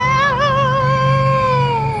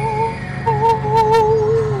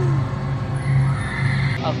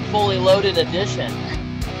loaded edition.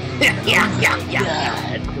 Yeah.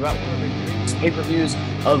 About one of the greatest pay-per-views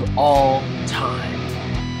of all time.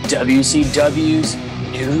 WCW's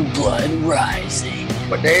New Blood Rising.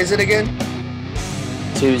 What day is it again?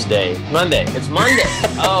 Tuesday. Monday. It's Monday.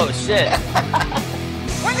 Oh, shit.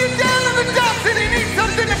 When you're down in the dumps and you need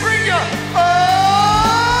something to bring you.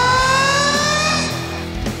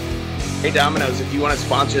 Hey, Domino's, if you want to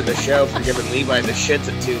sponsor the show for giving Levi the shits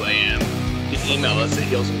at 2 a.m., you can email us at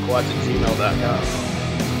heelsandquads@gmail.com.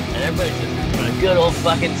 And everybody's just having a good old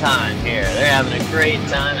fucking time here. They're having a great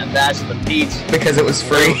time at Bash at the Beach. Because it was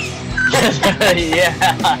free. Yeah.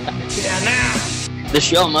 Yeah, now. The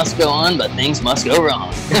show must go on, but things must go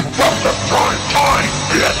wrong.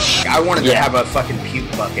 I wanted to have a fucking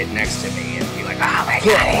puke bucket next to me and be like, oh my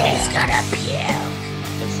god, he's gonna puke.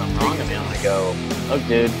 There's something wrong with me. I'm gonna go, look,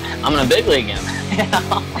 dude, I'm in a big league again.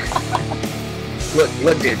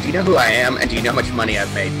 Look, dude, do you know who I am and do you know how much money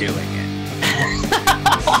I've made doing it?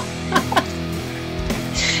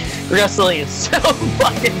 Wrestling is so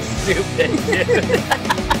fucking stupid, dude.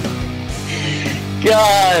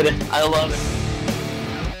 God, I love it.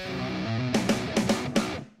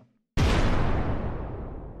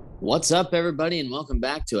 What's up, everybody, and welcome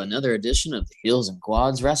back to another edition of the Heels and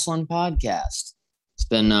Quads Wrestling Podcast. It's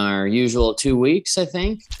been our usual 2 weeks, I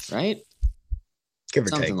think, right? Give or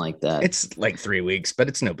Something take. like that. It's like 3 weeks, but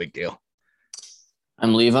it's no big deal.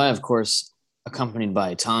 I'm Levi, of course, accompanied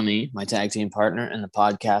by Tommy, my tag team partner in the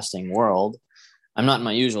podcasting world. I'm not in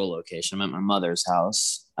my usual location. I'm at my mother's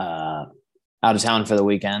house, out of town for the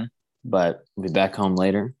weekend, but we'll be back home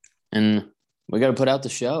later. And we got to put out the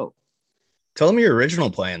show. Tell them your original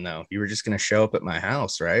plan, though. You were just going to show up at my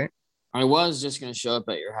house, right? I was just going to show up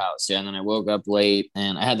at your house, yeah, and then I woke up late,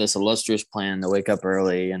 and I had this illustrious plan to wake up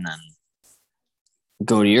early and then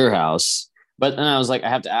go to your house. But then I was like, I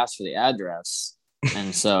have to ask for the address,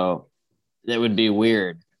 and so that would be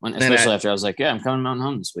weird, especially after I was like, yeah, I'm coming Mountain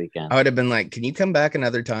Home this weekend. I would have been like, can you come back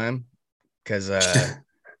another time? Because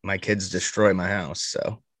my kids destroy my house,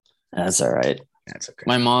 so. That's all right. That's okay.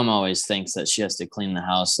 My mom always thinks that she has to clean the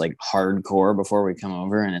house like hardcore before we come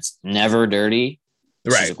over, and it's never dirty.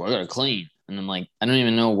 Right. She's like, well, I gotta clean. And I'm like, I don't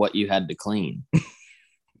even know what you had to clean.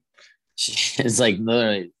 It's like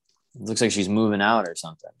literally, it looks like she's moving out or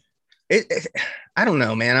something. I don't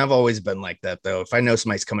know, man. I've always been like that, though. If I know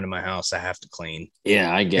somebody's coming to my house, I have to clean.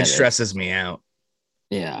 Yeah, I get it. It stresses me out.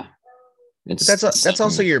 Yeah. But that's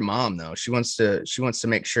also your mom, though. She wants to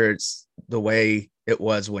make sure it's the way it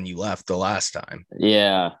was when you left the last time.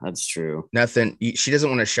 Yeah, that's true. She doesn't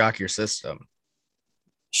want to shock your system.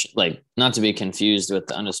 Like, not to be confused with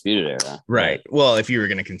the Undisputed Era. Right. Well, if you were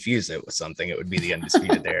going to confuse it with something, it would be the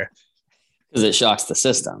Undisputed Era. Because it shocks the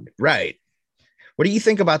system. Right. What do you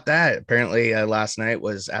think about that? Apparently, last night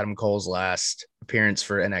was Adam Cole's last appearance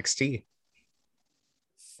for NXT.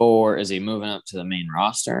 Is he moving up to the main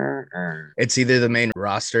roster? Or it's either the main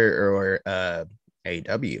roster or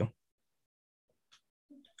AEW.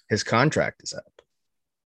 His contract is up.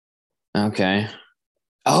 Okay.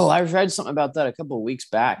 Oh, I read something about that a couple of weeks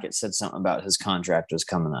back. It said something about his contract was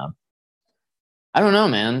coming up. I don't know,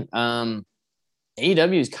 man.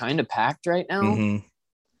 AEW is kind of packed right now. Mm-hmm.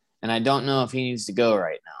 And I don't know if he needs to go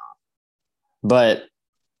right now. But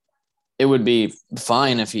it would be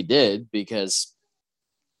fine if he did, because,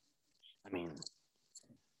 I mean,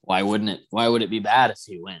 why would it be bad if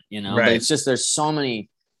he went, you know? Right. But it's just there's so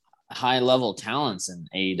many high-level talents in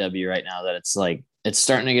AEW right now that it's like it's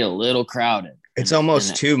starting to get a little crowded. It's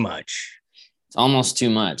almost too much. It's almost too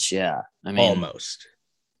much, yeah. I mean,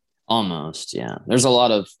 almost, yeah. There's a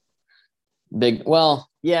lot of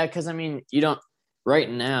because I mean, you don't right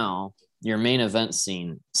now. Your main event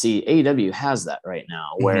scene, see, AEW has that right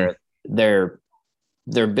now, where their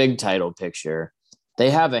big title picture, they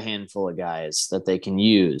have a handful of guys that they can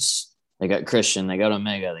use. They got Christian, they got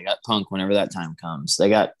Omega, they got Punk whenever that time comes. They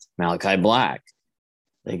got Malachi Black.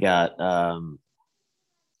 They got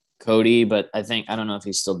Cody, but I don't know if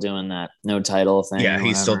he's still doing that no title thing. Yeah,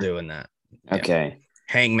 he's still doing that. Okay. Yeah.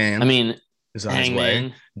 Hangman. I mean, is on his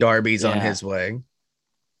way. Darby's on his way.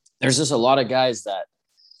 There's just a lot of guys that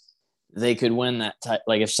they could win that.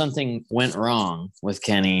 Like if something went wrong with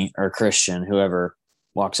Kenny or Christian, whoever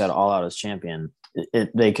walks out all out as champion,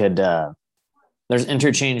 they could. There's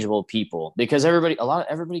interchangeable people because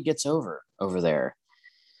everybody gets over there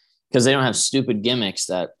because they don't have stupid gimmicks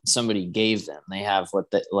that somebody gave them. They have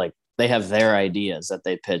they have their ideas that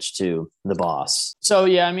they pitch to the boss. So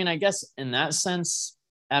yeah, I mean, I guess in that sense,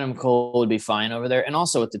 Adam Cole would be fine over there. And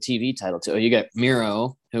also with the TV title too. You got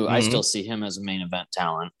Miro, who I still see him as a main event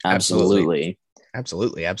talent. Absolutely.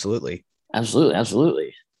 Absolutely.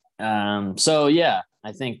 So yeah,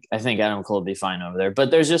 I think Adam Cole will be fine over there.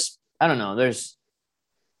 But there's just, I don't know, there's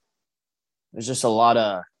just a lot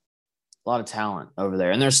of talent over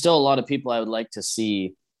there, and there's still a lot of people I would like to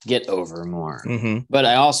see get over more. Mm-hmm. But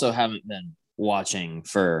I also haven't been watching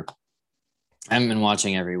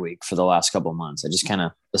every week for the last couple of months. I just kind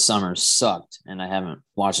of, the summer sucked and I haven't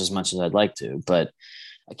watched as much as I'd like to, but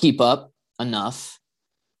I keep up enough.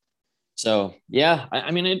 So yeah,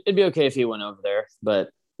 I mean, it'd be okay if he went over there, but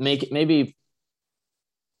make it maybe,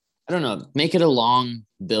 I don't know, make it a long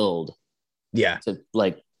build. Yeah. To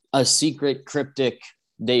like a secret cryptic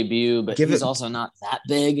debut, but he's also not that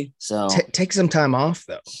big. So take some time off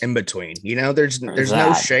though in between. There's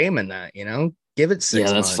no shame in that. Give it 6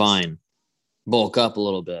 months. Yeah, that's fine. Bulk up a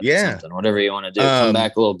little bit. Yeah, whatever you want to do. Come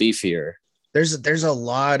back a little beefier. There's a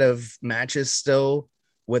lot of matches still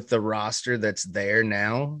with the roster that's there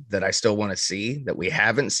now that I still want to see that we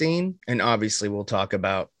haven't seen, and obviously we'll talk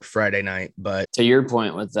about Friday night. But to your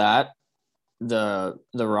point with that, the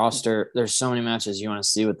roster, there's so many matches you want to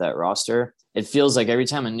see with that roster. It feels like every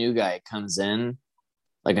time a new guy comes in,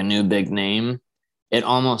 like a new big name, it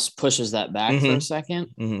almost pushes that back for a second.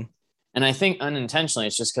 Mm-hmm. And I think unintentionally,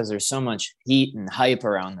 it's just because there's so much heat and hype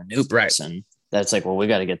around the new person that's like, well, we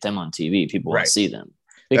got to get them on TV. People want to see them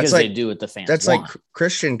because they do what the fans want. Like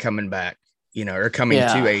Christian coming back, or coming to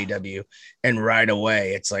AEW, and right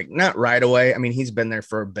away, it's like not right away. I mean, he's been there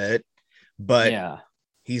for a bit, but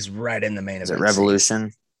he's right in the main event.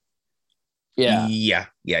 Revolution. Yeah,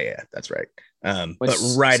 that's right. But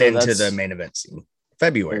right into the main event scene.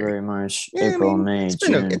 February, March, April, May,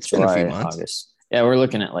 June, July, a few months. August. Yeah, we're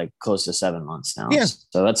looking at like close to 7 months now. Yeah.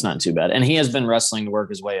 So that's not too bad. And he has been wrestling to work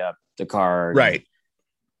his way up the card. Right.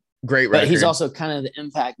 Great record. But he's also kind of the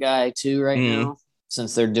impact guy too right now,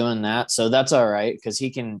 since they're doing that. So that's all right, because he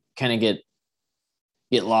can kind of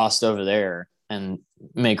get lost over there and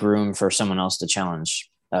make room for someone else to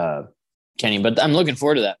challenge Kenny. But I'm looking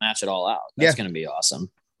forward to that match at All Out. That's going to be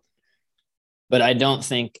awesome. But I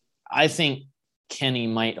think Kenny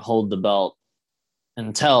might hold the belt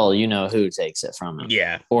until who takes it from him.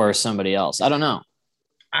 Yeah. Or somebody else. I don't know.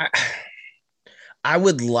 I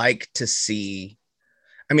would like to see,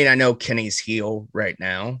 I mean, I know Kenny's heel right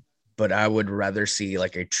now, but I would rather see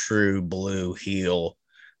like a true blue heel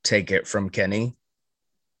take it from Kenny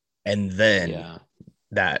and then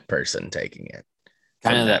that person taking it.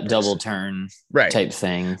 Kind of that double turn type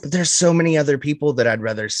thing. But there's so many other people that I'd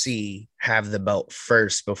rather see have the belt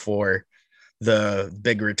first before the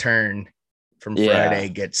big return from Friday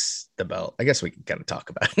gets the belt. I guess we can kind of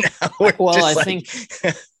talk about it now. Well, I think,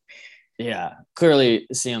 clearly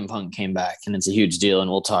CM Punk came back and it's a huge deal,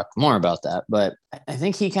 and we'll talk more about that. But I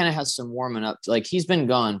think he kind of has some warming up. Like, he's been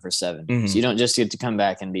gone for 7 years. You don't just get to come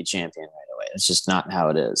back and be champion right away. It's just not how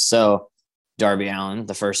it is. So Darby Allin,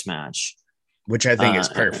 the first match, which I think is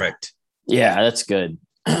perfect. Yeah, that's good.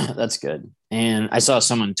 That's good. And I saw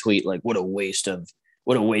someone tweet like, what a waste of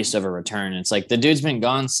a return. It's like, the dude's been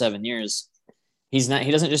gone 7 years. He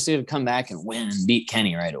doesn't just get to come back and win and beat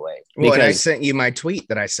Kenny right away. Well, and I sent you my tweet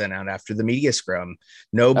that I sent out after the media scrum.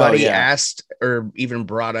 Nobody asked or even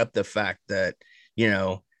brought up the fact that,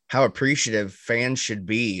 how appreciative fans should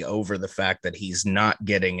be over the fact that he's not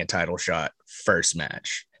getting a title shot first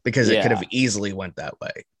match, because it could have easily went that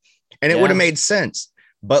way. And it would have made sense.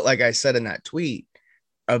 But like I said in that tweet,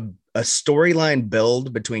 a storyline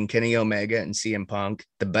build between Kenny Omega and CM Punk,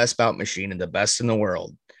 the best bout machine and the best in the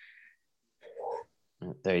world.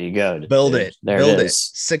 There you go. Build it. Build it.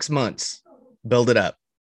 6 months. Build it up.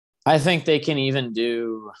 I think they can even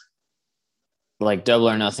do like Double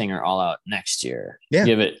or Nothing or All Out next year. Yeah.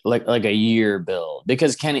 Give it like a year build,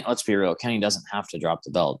 because Kenny, let's be real, Kenny doesn't have to drop the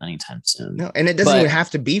belt anytime soon. No, and it doesn't even have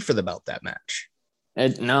to be for the belt that match.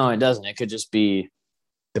 No, it doesn't. It could just be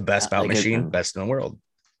the best bout machine, best in the world.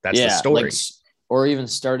 That's the story. Or even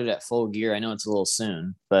started at Full Gear. I know it's a little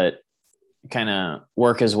soon, but kind of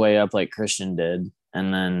work his way up like Christian did.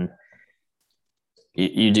 And then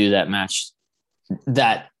you do that match,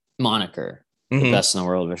 that moniker, the best in the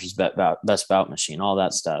world versus best bout machine, all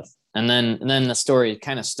that stuff. And then the story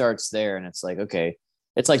kind of starts there, and it's like, okay,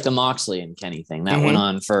 it's like the Moxley and Kenny thing that went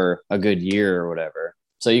on for a good year or whatever.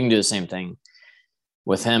 So you can do the same thing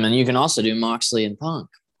with him, and you can also do Moxley and Punk.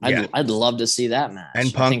 I'd love to see that match.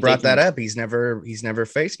 And Punk brought that up. He's never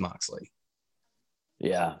faced Moxley.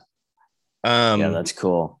 Yeah. That's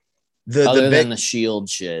cool. Other than the Shield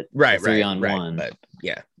shit, right? 3-on-1. But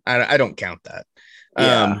yeah, I don't count that.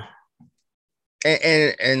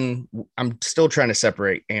 And I'm still trying to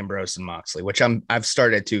separate Ambrose and Moxley, which I've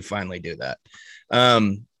started to finally do that.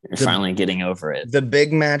 You're finally getting over it. The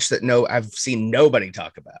big match that I've seen nobody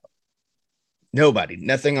talk about. Nobody,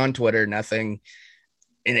 nothing on Twitter, nothing.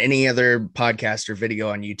 in any other podcast or video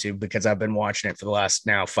on YouTube because I've been watching it for the last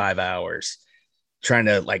now 5 hours, trying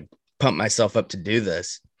to like pump myself up to do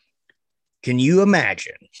this. Can you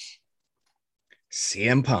imagine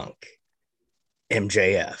CM Punk,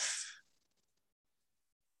 MJF?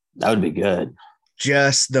 That would be good.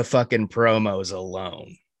 Just the fucking promos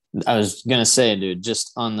alone. I was gonna say, dude,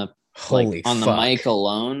 just on the the mic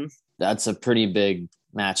alone, that's a pretty big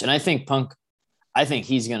match. And I think Punk,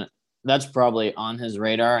 that's probably on his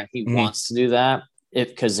radar. He wants to do that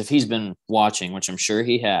because if he's been watching, which I'm sure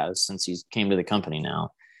he has since he came to the company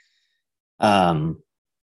now,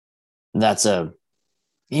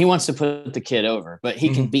 he wants to put the kid over, but he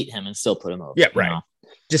can beat him and still put him over. Yeah, right. Know?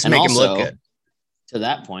 Just make him look good. To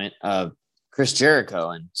that point, Chris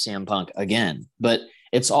Jericho and CM Punk again, but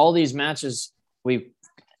it's all these matches we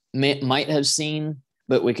might have seen,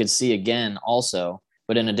 but we could see again also,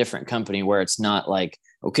 but in a different company where it's not like,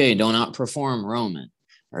 okay, don't outperform Roman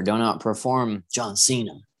or don't outperform John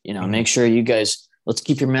Cena. Make sure you guys, let's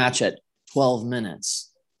keep your match at 12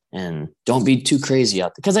 minutes and don't be too crazy out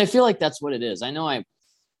there. Because I feel like that's what it is. I know I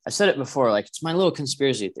said it before, like it's my little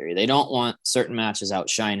conspiracy theory. They don't want certain matches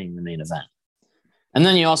outshining the main event. And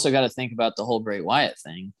then you also got to think about the whole Bray Wyatt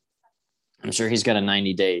thing. I'm sure he's got a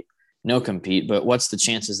 90-day no compete, but what's the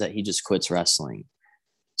chances that he just quits wrestling?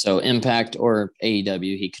 So Impact or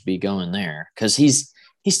AEW, he could be going there because he's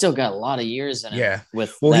still got a lot of years in it. Yeah.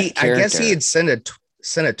 I guess he had sent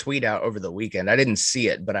a tweet out over the weekend. I didn't see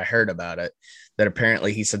it, but I heard about it. That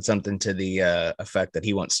apparently he said something to the effect that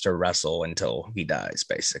he wants to wrestle until he dies,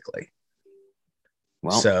 basically.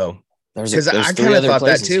 Well, so because I kind of thought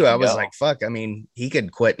that too. I was like, fuck. I mean, he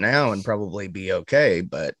could quit now and probably be okay,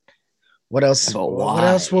 but. What else? What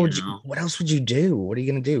else would you do? What are you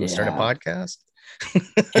going to do? Yeah. Start a podcast?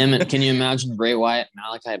 Can you imagine Bray Wyatt,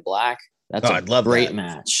 Malachi Black? That's I'd love great that.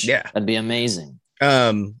 Match. Yeah, that'd be amazing.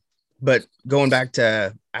 But going back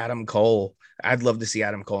to Adam Cole, I'd love to see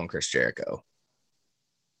Adam Cole and Chris Jericho.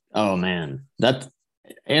 Oh man, I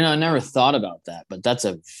never thought about that, but that's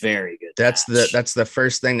a very good. That's the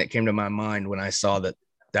first thing that came to my mind when I saw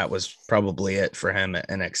that was probably it for him at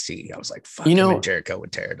NXT. I was like, fuck, Jericho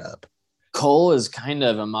would tear it up. Cole is kind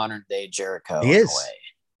of a modern day Jericho. He is. In a way.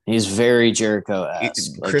 He's very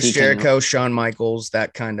Jericho-esque. Chris Jericho, Shawn Michaels,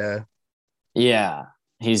 that kind of. Yeah,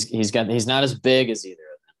 he's not as big as either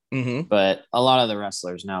of them, but a lot of the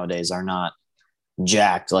wrestlers nowadays are not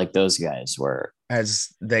jacked like those guys were.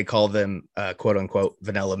 As they call them, quote unquote,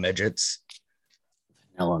 vanilla midgets.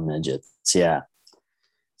 Vanilla midgets, yeah.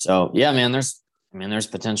 So yeah, man, there's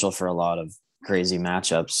potential for a lot of crazy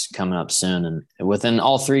matchups coming up soon, and within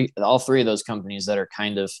all three of those companies that are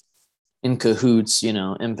kind of in cahoots,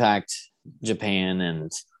 Impact, Japan,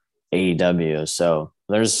 and AEW. So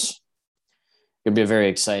there's could be a very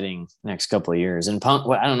exciting next couple of years. And Punk,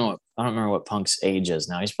 I don't remember what Punk's age is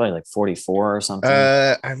now. He's probably like 44 or something.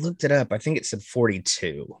 I looked it up. I think it said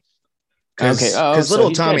 42. Okay. Because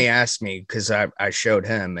little Tommy asked me, because I showed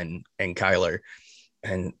him and Kyler,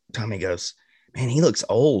 and Tommy goes, "Man, he looks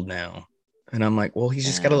old now." And I'm like, well, he's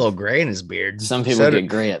just got a little gray in his beard. Some people get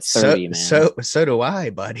gray at 30, man. So do I,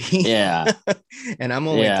 buddy. Yeah. And I'm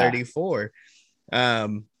only 34.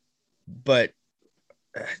 But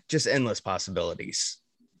just endless possibilities.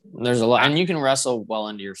 There's a lot. And you can wrestle well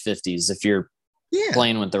into your 50s if you're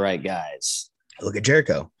playing with the right guys. Look at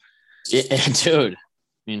Jericho. Yeah, dude. I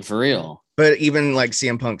mean, for real. But even like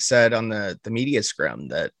CM Punk said on the media scrum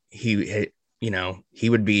that he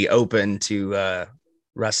would be open to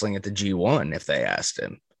wrestling at the G1 if they asked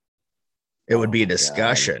him. It would be a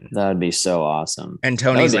discussion. That would be so awesome. And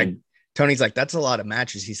Tony's like, that's a lot of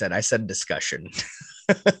matches. He said, I said discussion.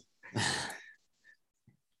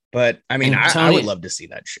 But I mean, I would love to see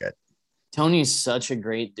that shit. Tony's such a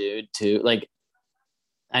great dude too. Like,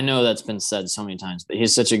 I know that's been said so many times, but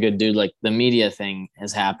he's such a good dude. Like, the media thing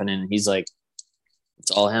is happening. He's like,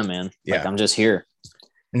 it's all him, man. Yeah. Like, I'm just here.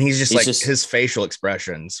 And he's just his facial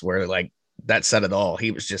expressions were like, that said it all.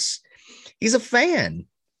 He's a fan.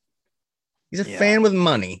 He's a fan with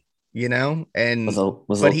money, and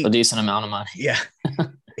with a decent amount of money. Yeah.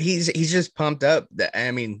 he's just pumped up.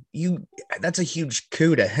 That's a huge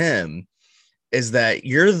coup to him, is that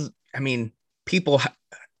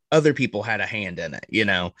other people had a hand in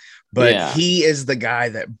it, but he is the guy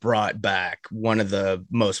that brought back one of the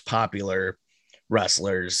most popular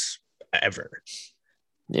wrestlers ever.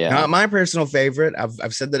 Yeah. Not my personal favorite.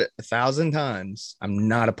 I've said that 1,000 times. I'm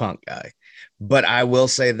not a Punk guy, but I will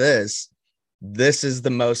say this is the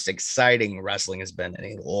most exciting wrestling has been in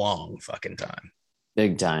a long fucking time.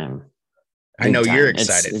 Big time. I know time. you're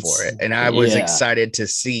excited for it, and I was excited to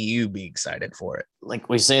see you be excited for it. Like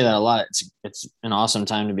we say that a lot. It's an awesome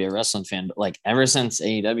time to be a wrestling fan, but like ever since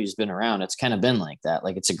AEW's been around, it's kind of been like that.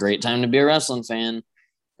 Like it's a great time to be a wrestling fan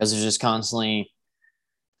because there's just constantly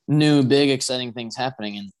new, big, exciting things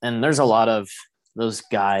happening, and there's a lot of those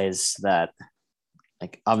guys that,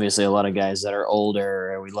 like obviously a lot of guys that are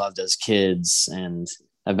older or we loved as kids and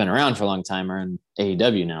have been around for a long time are in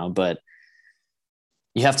AEW now, but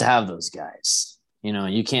you have to have those guys. You know,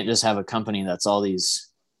 you can't just have a company that's all these.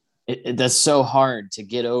 That's so hard to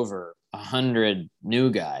get over 100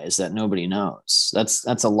 new guys that nobody knows.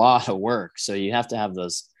 That's a lot of work. So you have to have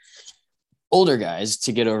those older guys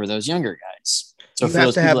to get over those younger guys. So you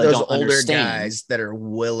have to have those older guys that are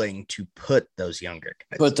willing to put those younger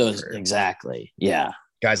guys. Exactly. Yeah.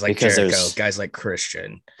 Guys like Jericho, guys like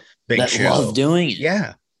Christian, Big Show. Love doing it.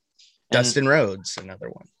 Yeah. Dustin Rhodes, another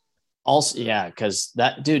one. Also, yeah, because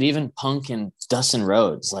that dude, even Punk and Dustin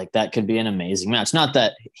Rhodes, like that could be an amazing match. Not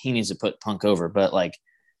that he needs to put Punk over, but like,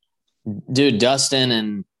 dude, Dustin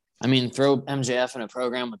and I mean, throw MJF in a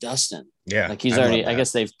program with Dustin. Yeah, like he's already. I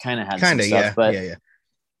guess they've kind of had some stuff, but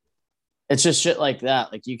it's just shit like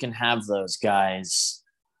that. Like you can have those guys,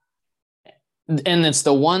 and it's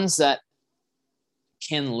the ones that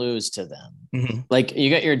can lose to them. Mm-hmm. Like you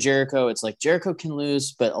got your Jericho. It's like Jericho can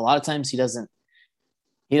lose, but a lot of times he doesn't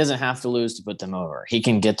have to lose to put them over. He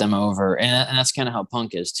can get them over. And that's kind of how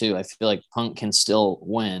Punk is too. I feel like Punk can still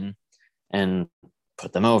win and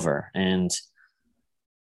put them over. And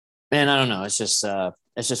man, I don't know. It's just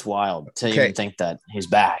wild to even think that he's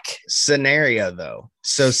back. Scenario though.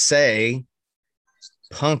 So say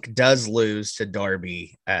Punk does lose to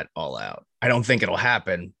Darby at All Out. I don't think it'll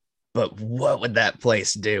happen, but what would that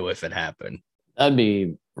place do if it happened? That'd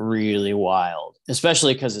be really wild,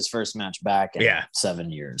 especially because his first match back in 7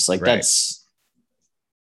 years. Like that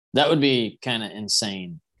would be kind of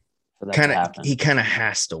insane for that to happen. He kind of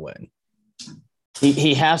has to win.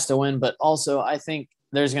 He has to win, but also I think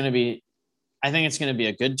it's going to be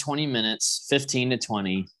a good 20 minutes, 15 to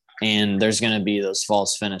 20, and there's going to be those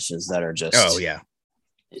false finishes that are just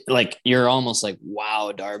like you're almost like,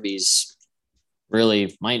 wow, Darby's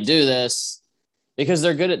really might do this. Because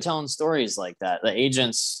they're good at telling stories like that. The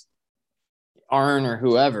agents, Arn or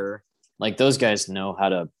whoever, like those guys know how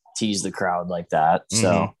to tease the crowd like that.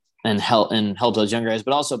 So and help those young guys,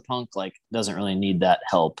 but also Punk like doesn't really need that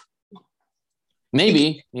help.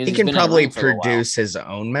 Maybe he can probably produce his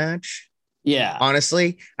own match. Yeah,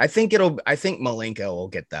 honestly, I think Malenko will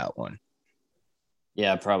get that one.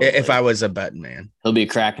 Yeah, probably. If I was a betting man, he'll be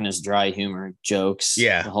cracking his dry humor jokes.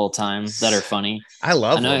 The whole time that are funny. I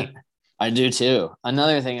love them. I do too.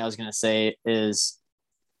 Another thing I was going to say is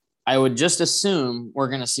I would just assume we're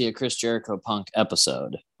going to see a Chris Jericho Punk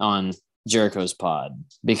episode on Jericho's pod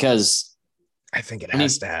because I think it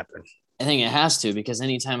has to happen. I think it has to because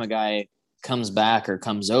anytime a guy comes back or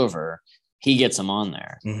comes over, he gets him on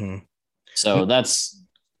there. Mm-hmm. So that's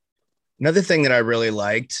another thing that I really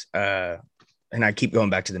liked. And I keep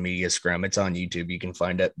going back to the media scrum. It's on YouTube. You can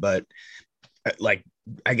find it. But like,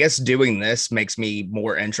 I guess doing this makes me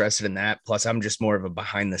more interested in that. Plus, I'm just more of a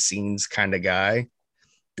behind the scenes kind of guy.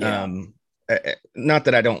 Yeah. Not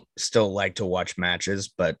that I don't still like to watch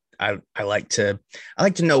matches, but I like to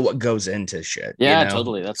know what goes into shit. Yeah,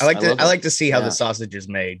 totally. I like to see how the sausage is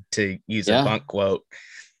made, to use a Punk quote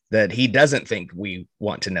that he doesn't think we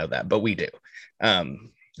want to know that, but we do.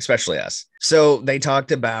 Especially us. So they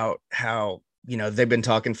talked about how, they've been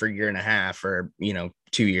talking for a year and a half or,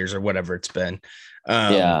 2 years or whatever it's been.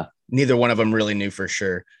 Neither one of them really knew for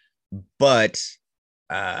sure, but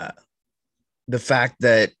the fact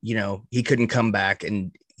that he couldn't come back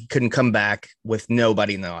with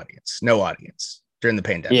nobody in the audience, no audience during the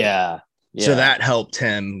pandemic. So that helped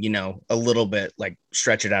him a little bit, like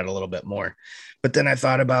stretch it out a little bit more. But then I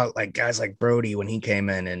thought about like guys like Brody when he came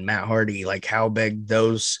in and Matt Hardy, like how big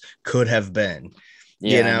those could have been,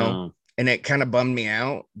 and it kind of bummed me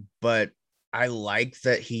out, but I like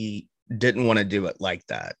that he didn't want to do it like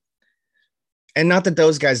that. And not that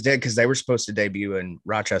those guys did, because they were supposed to debut in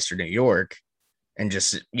Rochester, New York, and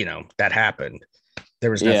just, that happened.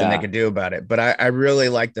 There was nothing they could do about it. But I really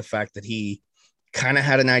like the fact that he kind of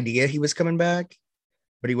had an idea he was coming back,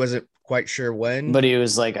 but he wasn't quite sure when. But he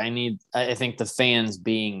was like, I think the fans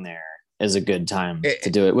being there is a good time to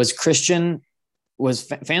do it.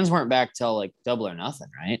 Fans weren't back till like Double or Nothing,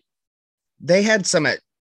 right? They had some at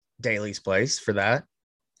Daly's place for that.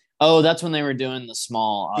 Oh, that's when they were doing the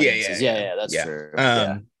small audiences. Yeah, that's true.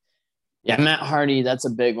 Matt Hardy, that's a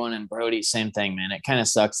big one. And Brody, same thing, man. It kind of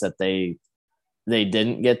sucks that they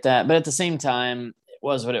didn't get that. But at the same time, it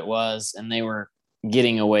was what it was. And they were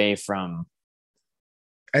getting away from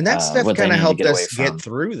And that stuff what they kind of need to helped get away us get from.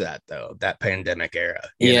 through that, though, that pandemic era.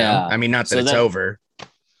 You Yeah. know? I mean, not that So it's over.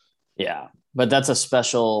 Yeah. But that's a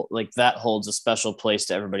special, like that holds a special place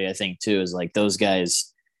to everybody, I think, too, is like those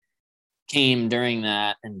guys came during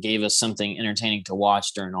that and gave us something entertaining to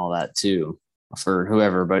watch during all that too, for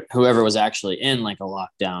whoever was actually in like a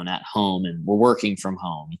lockdown at home and were working from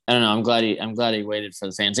home. I don't know. I'm glad he waited for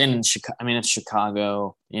the fans. And in Chicago, I mean, it's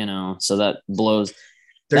Chicago, you know, so that blows.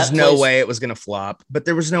 There's no way it was going to flop, but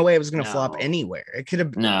there was no way it was going to flop No. anywhere. It could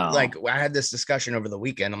have, No. like, I had this discussion over the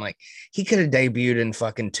weekend. I'm like, he could have debuted in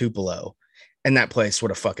fucking Tupelo and that place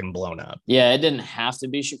would have fucking blown up. Yeah, it didn't have to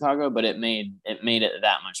be Chicago, but it made it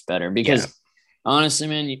that much better because honestly,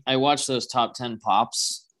 man, I watched those top 10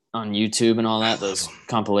 pops on YouTube and all that, those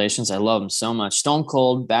compilations. I love them so much. Stone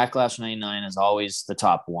Cold Backlash 99 is always the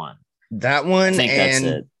top one. That one, I think that's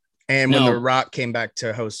it. And when The Rock came back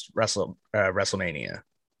to host WrestleMania,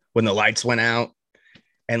 when the lights went out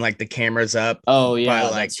and like the camera's up. Oh yeah, by,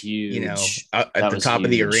 like, that's huge. You know, at the top of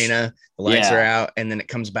the arena, the lights are out, and then it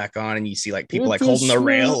comes back on, and you see like people like holding the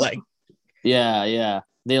rail, like yeah.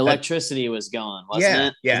 The electricity was gone, wasn't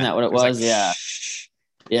it? Yeah, isn't that what it was? Like,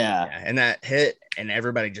 yeah. And that hit, and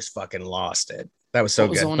everybody just fucking lost it. That was so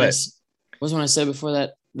good. What was when I said before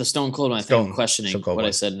that? The Stone Cold one. I think I'm questioning what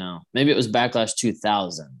I said now. Maybe it was Backlash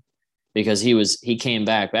 2000 because he came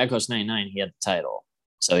back. Backlash 99, he had the title.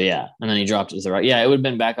 So yeah, and then he dropped it to the right. Yeah, it would have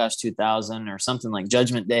been Backlash 2000 or something like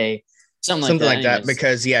Judgment Day, something like that.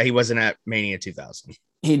 Because he wasn't at Mania 2000.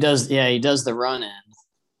 He does the run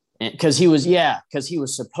in because he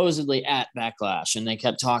was supposedly at Backlash, and they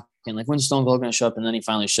kept talking like, when's Stone Cold going to show up? And then he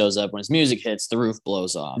finally shows up. When his music hits, the roof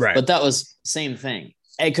blows off. Right. But that was same thing.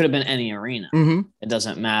 It could have been any arena. Mm-hmm. It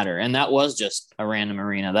doesn't matter. And that was just a random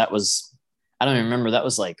arena. That was, I don't even remember. That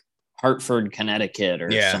was like Hartford, Connecticut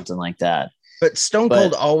or something like that. But Stone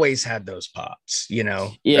Cold always had those pops, you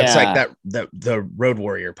know? Yeah. It's like the Road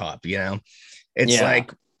Warrior pop, you know? It's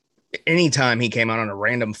like anytime he came out on a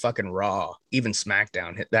random fucking Raw, even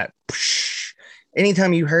SmackDown, hit that.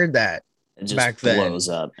 Anytime you heard that, it just back blows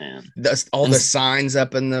up, man. All the signs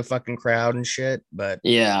up in the fucking crowd and shit. But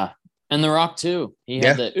yeah. And The Rock too. He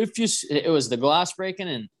had it was the glass breaking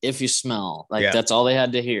and if you smell, like that's all they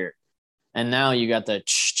had to hear. And now you got the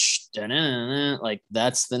like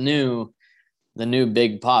that's the new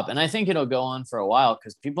big pop. And I think it'll go on for a while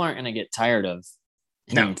because people aren't going to get tired of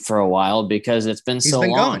him for a while because it's been so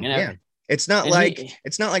long. And it's not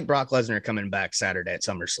like Brock Lesnar coming back Saturday at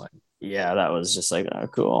SummerSlam. Yeah, that was just like,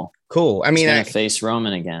 oh, cool. I mean, I face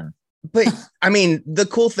Roman again. But I mean, the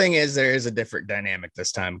cool thing is there is a different dynamic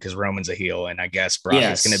this time because Roman's a heel, and I guess Brock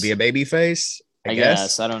is going to be a baby face. I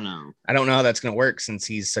guess. I don't know. I don't know how that's going to work since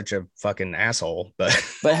he's such a fucking asshole. But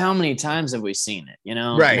how many times have we seen it? You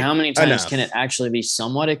know, right? And how many times can it actually be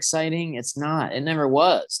somewhat exciting? It's not. It never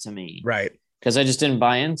was to me, right? Because I just didn't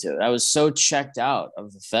buy into it. I was so checked out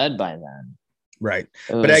of the Fed by then, right?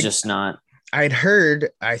 It was just not. I'd heard.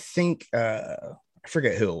 I think I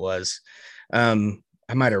forget who it was.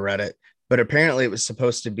 I might have read it, but apparently it was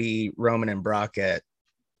supposed to be Roman and Brock at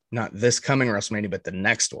not this coming WrestleMania, but the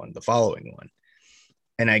next one, the following one.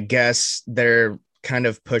 And I guess they're kind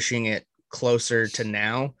of pushing it closer to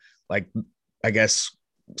now, like I guess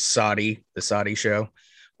the Saudi show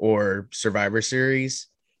or Survivor Series,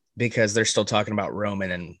 because they're still talking about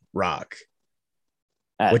Roman and Rock,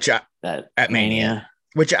 at Mania,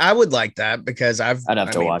 which I would like that because I'd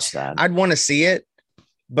have to watch that. I'd want to see it.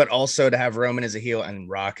 But also to have Roman as a heel and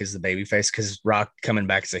Rock as the babyface, because Rock coming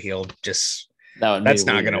back as a heel that's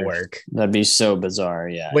not going to work. That'd be so bizarre.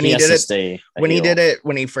 Yeah. When he did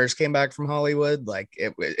when he first came back from Hollywood, like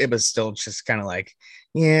it was still just kind of like,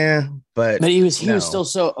 but he was still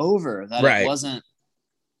so over that it wasn't.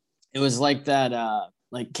 It was like that,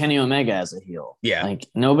 like Kenny Omega as a heel. Yeah. Like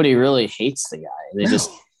nobody really hates the guy.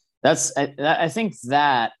 I think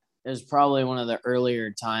that is probably one of the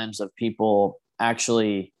earlier times of people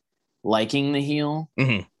actually liking the heel.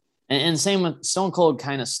 Mm-hmm. And same with Stone Cold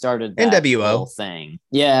kind of started that NWO whole thing.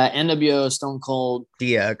 Yeah, NWO, Stone Cold,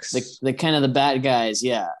 DX. The kind of the bad guys,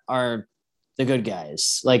 are the good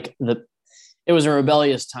guys. Like it was a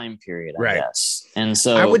rebellious time period, I guess. And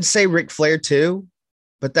so I would say Ric Flair too,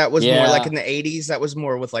 but that was more like in the 80s. That was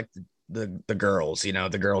more with like the girls, you know,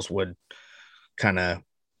 the girls would kind of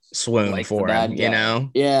swoon like for him, you know?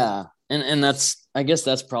 Yeah. And I guess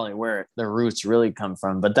that's probably where the roots really come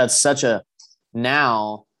from. But that's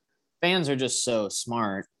now fans are just so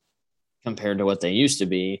smart compared to what they used to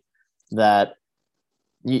be that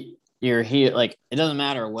you're heel. Like, it doesn't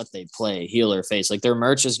matter what they play, heel or face. Like, their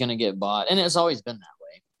merch is going to get bought. And it's always been that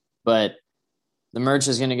way. But the merch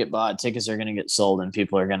is going to get bought. Tickets are going to get sold. And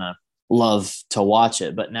people are going to love to watch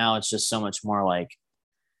it. But now it's just so much more like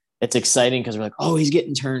it's exciting because we're like, oh, he's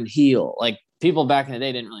getting turned heel. Like people back in the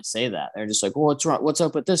day didn't really say that. They're just like, well, what's wrong? What's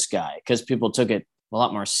up with this guy? Because people took it a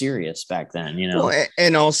lot more serious back then, you know. Well,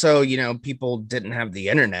 and also, you know, people didn't have the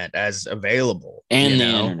internet as available, and the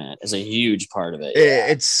know? internet is a huge part of it.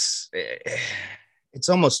 It's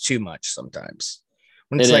almost too much sometimes.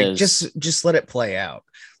 When it's just let it play out.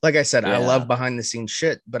 Like I said, I love behind the scenes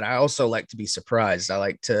shit, but I also like to be surprised. I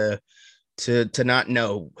like to not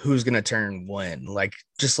know who's gonna turn when. Like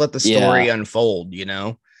just let the story unfold, you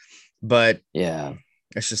know. But yeah,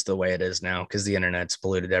 it's just the way it is now because the internet's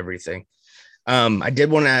polluted everything. I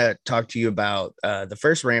did want to talk to you about the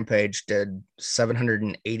first Rampage did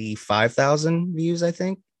 785,000 views, I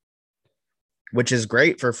think, which is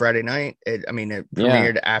great for Friday night. It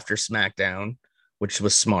premiered after SmackDown, which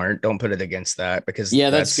was smart. Don't put it against that because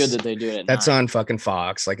that's good that they do it. That's on fucking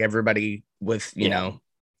Fox. Like everybody with you know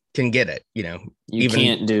can get it. You know, you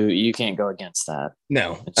can't go against that.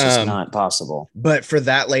 No, it's just not possible. But for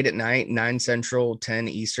that late at night, 9 Central, 10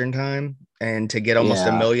 Eastern time, and to get almost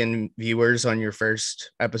 1 million viewers on your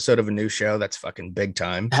first episode of a new show, that's fucking big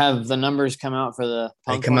time. Have the numbers come out for the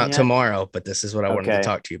Punk? They come out yet? Tomorrow, but this is what I wanted to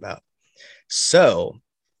talk to you about. So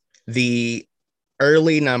the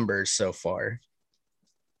early numbers so far,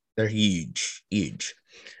 they're huge. Huge.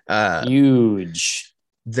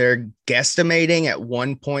 They're guesstimating at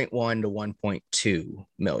 1.1 to 1.2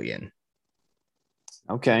 million.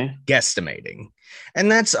 Okay. Guesstimating.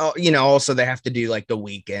 And that's all, you know, also they have to do like the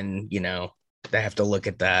weekend, you know, they have to look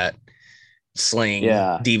at that sling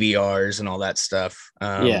DVRs and all that stuff.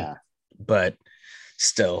 But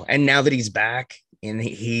still, and now that he's back and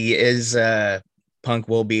he is Punk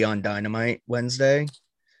will be on Dynamite Wednesday.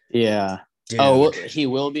 Yeah. Dude. Oh, he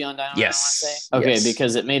will be on Dynamite Wednesday? Okay,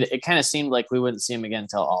 because it kind of seemed like we wouldn't see him again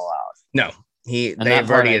until All Out. No,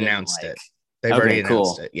 they've already announced it. They've already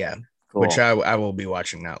announced it. Yeah. Cool. Which I will be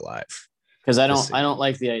watching that live. Because I don't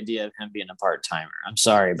like the idea of him being a part-timer. I'm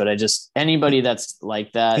sorry, but anybody that's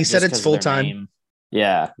like that. He said it's full-time.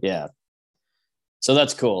 Yeah. So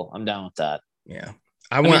that's cool. I'm down with that. Yeah.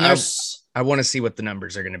 I want to see what the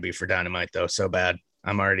numbers are going to be for Dynamite though. So bad.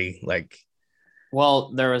 I'm already like.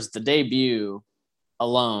 Well, there was the debut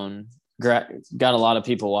alone got a lot of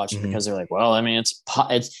people watching because they're like, well, I mean,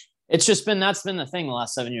 it's just been, that's been the thing the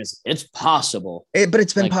last 7 years. It's possible. But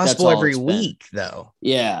it's been possible every week though.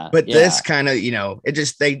 Yeah. But this kind of, you know,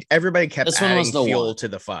 everybody kept adding fuel to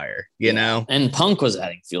the fire, you know? And Punk was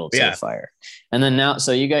adding fuel to the fire. And then now,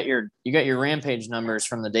 so you got your Rampage numbers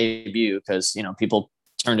from the debut because, you know, people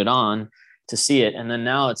turned it on to see it. And then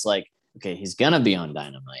now it's like, okay, he's going to be on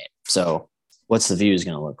Dynamite. So what's the views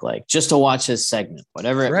going to look like just to watch his segment,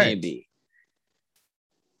 whatever it may be.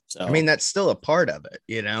 So, I mean, that's still a part of it,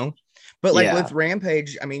 you know, but like with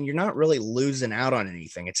Rampage, I mean, you're not really losing out on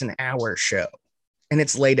anything. It's an hour show and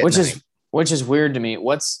it's late at night. Which is weird to me.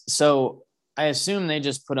 So I assume they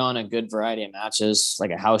just put on a good variety of matches,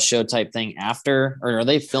 like a house show type thing after, or are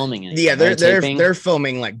they filming it? Yeah, they're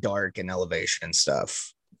filming like Dark and Elevation and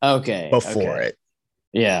stuff. Okay. Before it.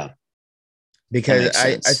 Yeah. Because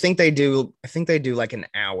I think they do like an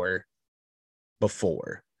hour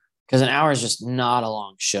before. Because an hour is just not a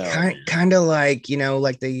long show. Kind of like, you know,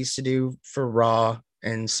 like they used to do for Raw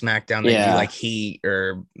and SmackDown. They do like Heat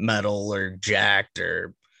or Metal or Jacked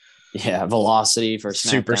or Velocity for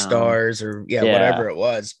SmackDown. Superstars or whatever it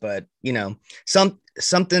was. But, you know,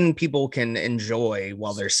 something people can enjoy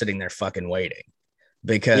while they're sitting there fucking waiting.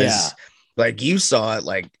 Because like you saw it,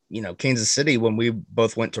 like, you know, Kansas City when we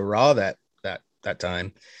both went to Raw that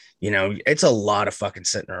time, you know, it's a lot of fucking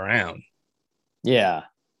sitting around. Yeah.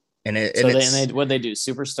 And they what they do,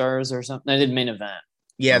 Superstars or something? They did main event.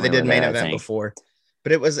 Yeah, they did main event before.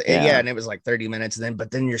 But it was and it was like 30 minutes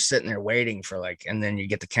but then you're sitting there waiting for like, and then you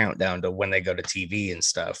get the countdown to when they go to TV and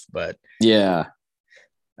stuff. But yeah,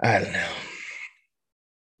 I don't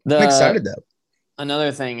know. I'm excited though.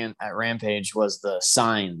 Another thing at Rampage was the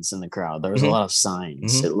signs in the crowd. There was a lot of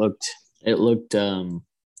signs. It looked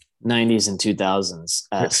 90s and 2000s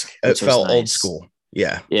esque. It felt old school.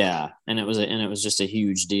 Yeah, and it was just a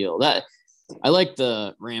huge deal. That I like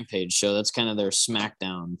the Rampage show. That's kind of their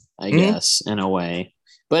SmackDown, I guess, in a way.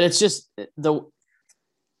 But it's just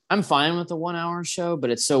I'm fine with the 1 hour show, but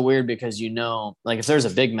it's so weird because, you know, like if there's a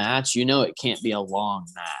big match, you know, it can't be a long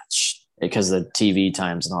match because of the TV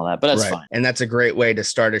times and all that. But that's fine. And that's a great way to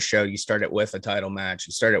start a show. You start it with a title match.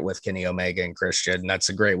 You start it with Kenny Omega and Christian. And that's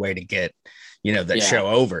a great way to get, you know, that show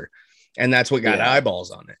over. And that's what got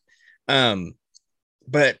eyeballs on it.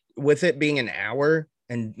 But with it being an hour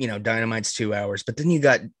and, you know, Dynamite's 2 hours, but then you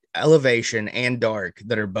got Elevation and Dark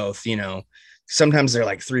that are both, you know, sometimes they're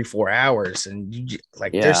like 3-4 hours, and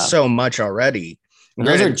there's so much already. And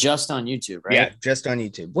those are just on YouTube, right? Yeah, just on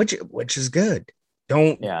YouTube, which is good.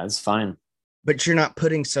 Yeah, it's fine. But you're not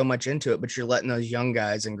putting so much into it, but you're letting those young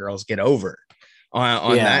guys and girls get over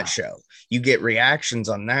on that show. You get reactions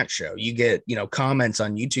on that show. You get, comments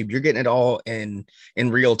on YouTube. You're getting it all in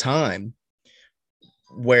real time.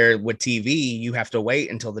 Where with TV, you have to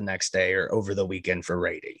wait until the next day or over the weekend for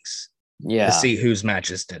ratings. Yeah. To see whose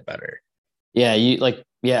matches did better. Yeah, you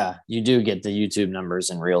do get the YouTube numbers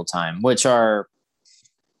in real time, which are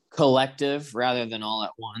collective rather than all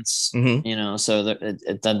at once. Mm-hmm. So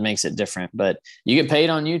that makes it different. But you get paid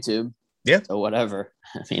on YouTube. Yeah. So whatever.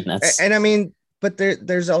 But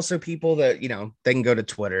there's also people that, they can go to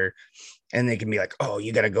Twitter and they can be like, oh,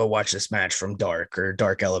 you got to go watch this match from Dark or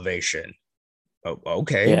Dark Elevation. Oh,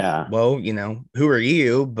 okay. Yeah. Well, who are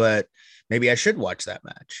you? But maybe I should watch that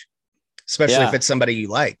match, especially if it's somebody you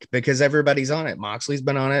like, because everybody's on it. Moxley's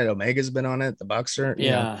been on it. Omega's been on it. The Bucks are,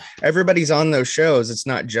 everybody's on those shows. It's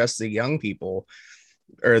not just the young people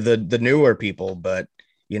or the newer people, but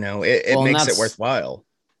it makes it worthwhile.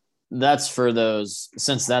 That's for those,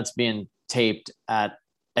 since that's being taped at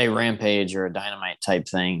a Rampage or a Dynamite type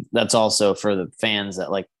thing. That's also for the fans that,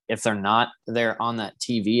 like, if they're not there on that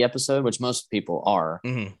TV episode, which most people are,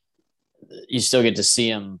 you still get to see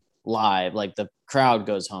them live. Like, the crowd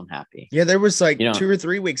goes home happy. Yeah, there was 2 or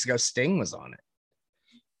 3 weeks ago, Sting was on it.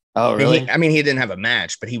 Oh, really? He didn't have a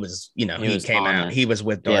match, but he was, he came out. He was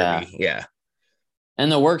with Darby. Yeah.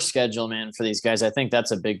 And the work schedule, man, for these guys, I think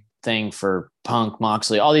that's a big thing for Punk,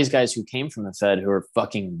 Moxley, all these guys who came from the Fed who are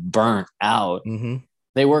fucking burnt out. Mm-hmm.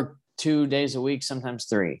 They work 2 days a week, sometimes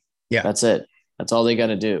 3. Yeah. That's it. That's all they got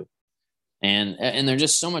to do. And they're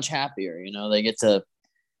just so much happier. They get to,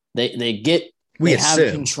 we have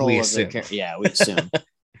control of their character. Yeah, we assume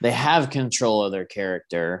they have control of their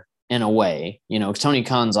character in a way. Tony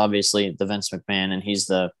Khan's obviously the Vince McMahon and he's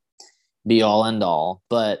the be all end all,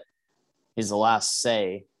 but he's the last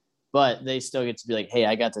say. But they still get to be like, hey,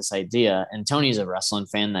 I got this idea. And Tony's a wrestling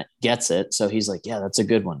fan that gets it. So he's like, yeah, that's a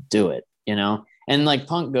good one. Do it, And like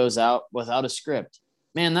Punk goes out without a script.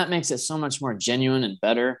 Man, that makes it so much more genuine and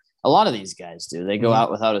better. A lot of these guys do. They go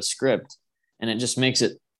out without a script, and it just makes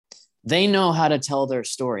it, they know how to tell their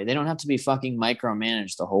story. They don't have to be fucking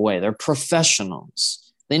micromanaged the whole way. They're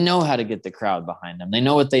professionals. They know how to get the crowd behind them. They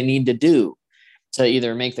know what they need to do to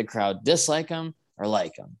either make the crowd dislike them or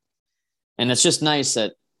like them. And it's just nice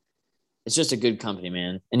that it's just a good company,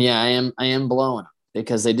 man. And yeah, I am blowing them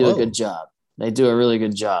because they do a good job. They do a really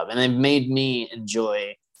good job. And they've made me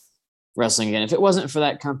enjoy wrestling again. If it wasn't for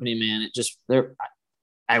that company, man,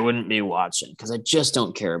 I wouldn't be watching because I just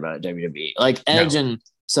don't care about WWE. Like Edge and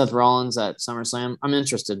Seth Rollins at SummerSlam, I'm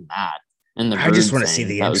interested in that. And I just want to see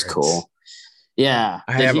the entrance. That was cool. Yeah.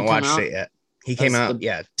 I haven't watched it yet. He came out,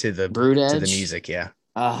 to the Brood Edge? To the music, yeah.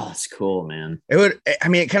 Oh, that's cool, man.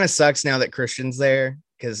 It kind of sucks now that Christian's there,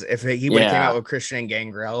 because if he would have came out with Christian and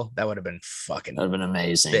Gangrel, that would have been fucking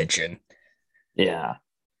amazing. Bitching. Yeah.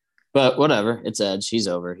 But whatever, it's Edge. He's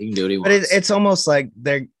over. He can do what he wants. But it's almost like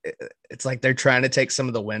they're trying to take some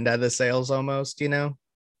of the wind out of the sails, almost,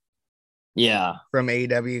 Yeah. From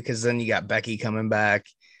AEW, because then you got Becky coming back.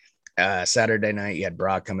 Saturday night you had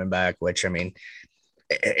Brock coming back, which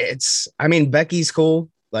Becky's cool.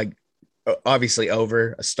 Like, obviously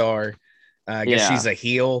over a star. I guess she's a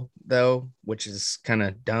heel though, which is kind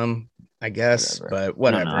of dumb, I guess. But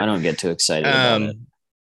whatever. No, I don't get too excited about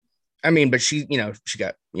it. But she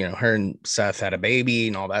got, her and Seth had a baby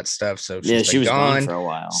and all that stuff. So she was gone for a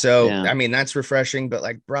while. So, that's refreshing. But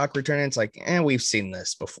like Brock returning, it's like, we've seen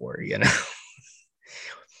this before,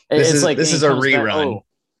 This is a rerun. Back,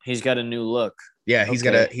 he's got a new look. Yeah, he's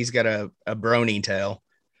got a brony tail.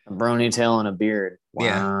 A brony tail and a beard. Wow.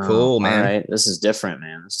 Yeah, cool, man. All right. This is different,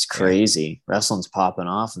 man. This is crazy. Yeah. Wrestling's popping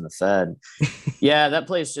off in the Fed. Yeah, that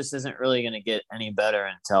place just isn't really going to get any better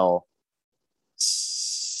until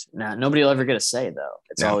nobody will ever get a say, though.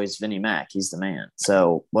 It's always Vinnie Mac. He's the man.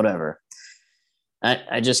 So whatever.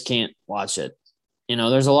 I just can't watch it.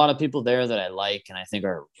 There's a lot of people there that I like and I think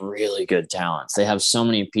are really good talents. They have so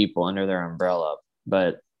many people under their umbrella,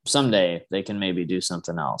 but someday they can maybe do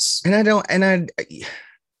something else. And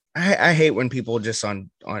I hate when people just on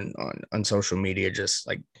social media just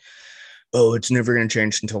like, oh, it's never going to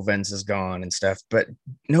change until Vince is gone and stuff. But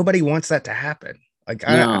nobody wants that to happen. Like,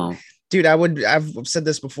 dude, I've said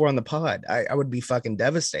this before on the pod. I would be fucking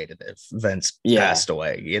devastated if Vince passed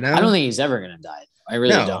away. I don't think he's ever going to die. I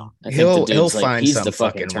really don't. I think he'll find he's some the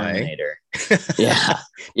fucking Terminator.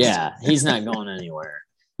 Yeah. He's not going anywhere.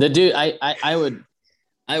 The dude, I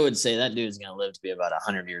would say that dude's going to live to be about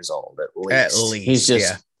 100 years old at least. He's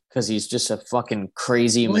just because he's just a fucking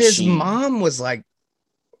crazy Well, machine. his mom was like,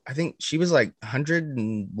 I think she was like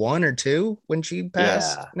 101 or 2 when she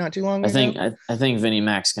passed not too long ago. I think Vinnie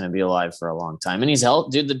Mac's gonna be alive for a long time, and he's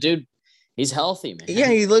dude. He's healthy, man. Yeah,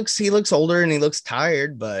 he looks older and he looks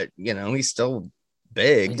tired, but he's still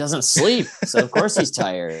big. He doesn't sleep, so of course he's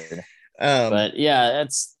tired. But yeah,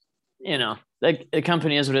 that's like the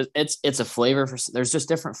company is what it is. It's a flavor for. There's just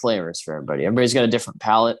different flavors for everybody. Everybody's got a different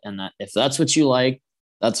palate, and that if that's what you like,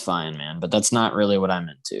 that's fine, man. But that's not really what I'm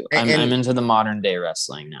into. I'm into the modern day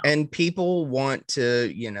wrestling now. And people want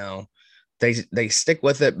to, they stick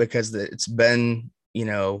with it because it's been,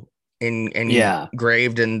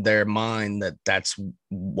 engraved in their mind that that's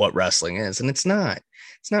what wrestling is, and it's not.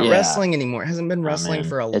 It's not wrestling anymore. It hasn't been wrestling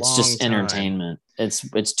for a long time. It's just entertainment.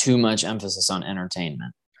 It's too much emphasis on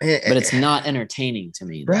entertainment, but it's not entertaining to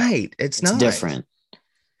me. Though. Right? It's not different.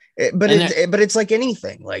 But it's like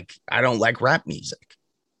anything. Like I don't like rap music.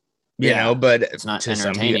 But it's not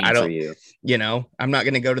entertaining for you. I'm not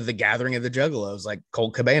going to go to the Gathering of the Juggalos like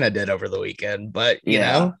Colt Cabana did over the weekend. But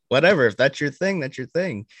whatever. If that's your thing, that's your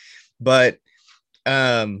thing. But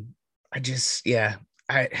I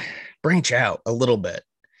branch out a little bit,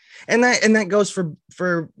 and that goes for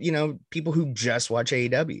people who just watch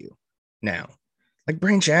AEW now. Like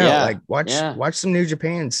branch out, watch some New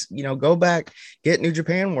Japans. Go back, get New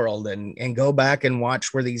Japan World, and go back and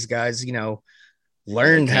watch where these guys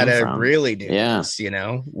learned how to really do this,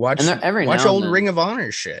 watch old Ring of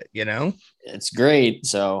Honor shit, it's great.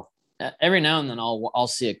 So every now and then I'll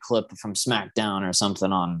see a clip from SmackDown or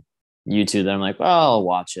something on YouTube that I'm like, I'll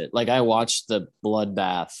watch it. Like I watched the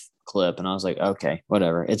Bloodbath clip and I was like, okay,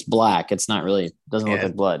 whatever. It's black. It's not really doesn't look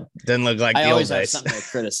like blood. Doesn't look like I the always old have days. something to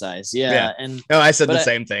criticize. Yeah. And no, I said the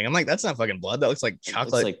same thing. I'm like, that's not fucking blood. That looks like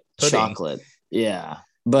chocolate. It's like chocolate. Yeah.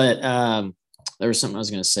 But there was something I was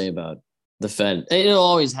gonna say about the Fed. It'll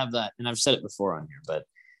always have that, and I've said it before on here, but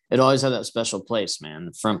it'll always have that special place,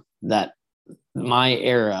 man, from that my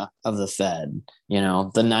era of the Fed, the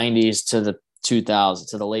 90s to the 2000s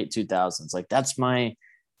to the late 2000s. Like that's I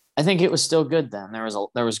think it was still good then. There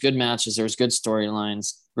was good matches, there was good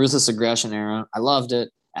storylines. Ruthless Aggression era, I loved it.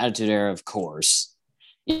 Attitude era, of course.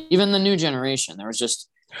 Even the new generation, there was just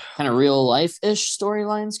kind of real life-ish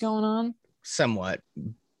storylines going on. Somewhat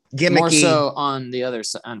gimmicky, more so on the other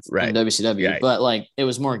side on WCW, right. But like it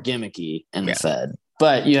was more gimmicky in the Fed.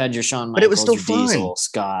 But you had your Shawn Michaels, but it was still fun. Diesel,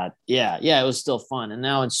 Scott, it was still fun, and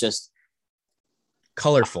now it's just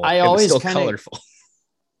colorful. It was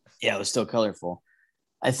still colorful.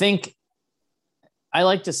 I think I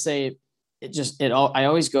like to say I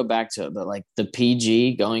always go back to it, but like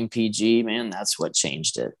the going PG, man, that's what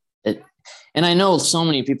changed it. And I know so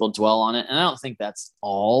many people dwell on it, and I don't think that's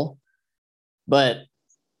all, but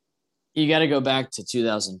you got to go back to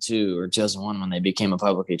 2002 or 2001 when they became a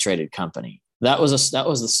publicly traded company. That was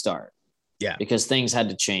the start. Yeah. Because things had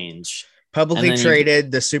to change. Publicly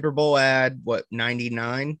traded, the Super Bowl ad,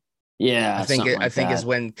 99? Yeah. I think is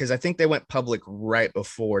when, because I think they went public right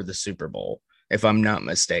before the Super Bowl, if I'm not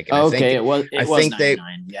mistaken. Okay. I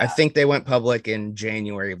think they went public in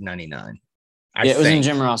January of 99. It was in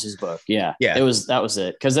Jim Ross's book. Yeah. Yeah. That was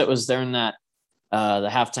it. Because it was during that the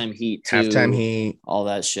halftime heat, all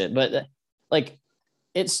that shit. But like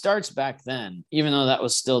it starts back then, even though that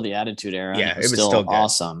was still the Attitude Era. Yeah, it was still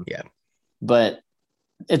awesome. Yeah. But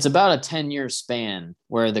it's about a 10-year span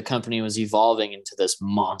where the company was evolving into this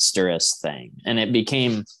monstrous thing. And it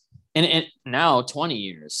became, and it now 20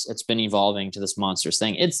 years, it's been evolving to this monstrous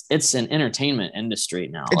thing. It's an entertainment industry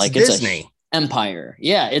now. It's like Disney. It's an empire.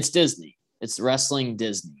 Yeah, it's Disney. It's wrestling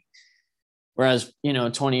Disney. Whereas,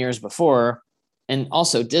 20 years before, and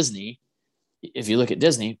also Disney, if you look at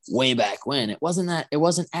Disney way back when, it wasn't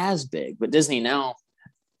as big, but Disney now,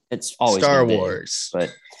 it's always Star been Wars, big,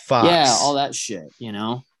 but Fox. Yeah, all that shit,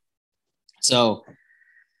 So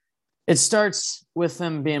it starts with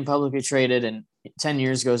them being publicly traded, and 10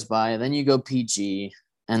 years goes by, then you go PG,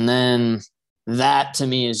 and then that to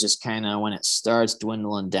me is just kind of when it starts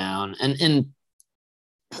dwindling down, and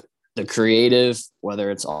the creative,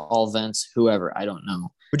 whether it's all Vince, whoever, I don't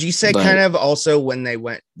know. Would you say kind of also when there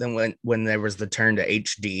was the turn to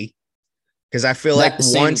HD? Because I feel like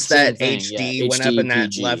once that HD went up in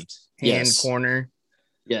that left hand corner.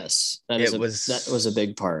 Yes, that was a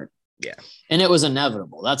big part. Yeah. And it was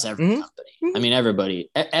inevitable. That's every company. I mean,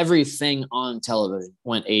 everything on television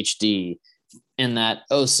went HD in that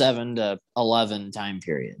 07 to 11 time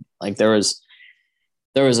period. Like there was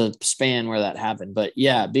a span where that happened. But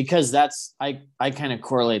yeah, because I kind of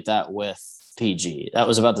correlate that with PG. That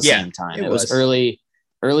was about the same time. It was early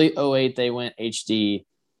 08 they went HD,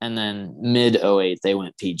 and then mid 08 they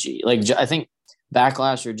went PG. Like I think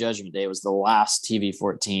Backlash or Judgment Day was the last TV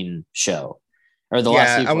 14 show, or the Yeah, last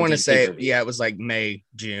TV 14 I want to say, pay-per-view. yeah, it was like May,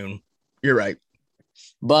 June. You're right.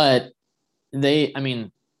 But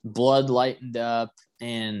blood lightened up,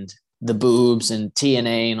 and the boobs and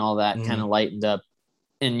TNA and all that kind of lightened up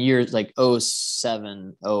in years like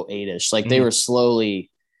 07, 08-ish. Like they were slowly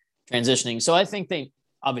transitioning. So I think they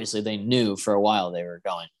knew for a while they were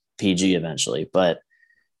going PG eventually, but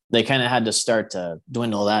they kind of had to start to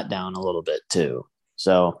dwindle that down a little bit too.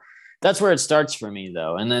 So that's where it starts for me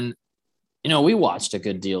though. And then, we watched a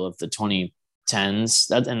good deal of the 2010s,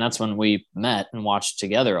 and that's when we met and watched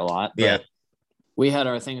together a lot. But yeah. We had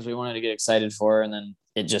our things we wanted to get excited for, and then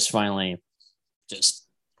it just finally just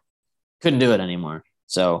couldn't do it anymore.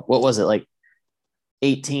 So what was it, like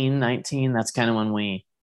 18, 19? That's kind of when we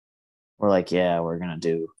were like, yeah, we're going to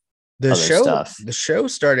do the other show stuff. The show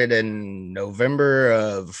started in November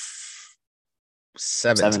of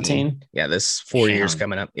 17. Yeah, this 4 years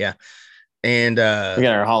coming up. Yeah. And we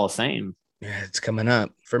got our Hall of Fame. Yeah, it's coming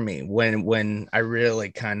up for me when I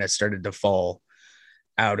really kind of started to fall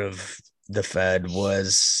out of the Fed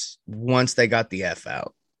was once they got the F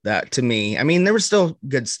out. That to me, I mean, there was still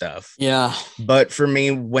good stuff. Yeah. But for me,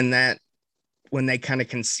 when they kind of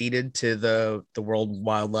conceded to the World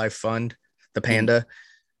Wildlife Fund, the PANDA,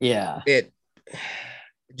 yeah, it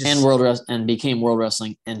just and became World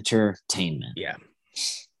Wrestling Entertainment. Yeah.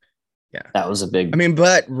 Yeah. That was a big,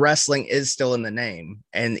 but wrestling is still in the name.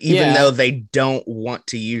 And even though they don't want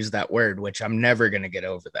to use that word, which I'm never going to get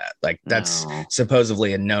over that. Like that's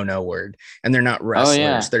supposedly a no word. And they're not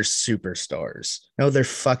wrestlers. They're superstars. No, they're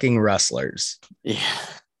fucking wrestlers. Yeah.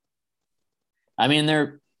 I mean,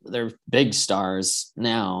 they're big stars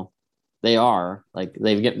now. They are like,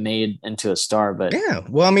 they get made into a star, but yeah.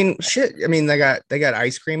 Well, I mean, shit. I mean, they got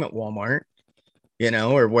ice cream at Walmart,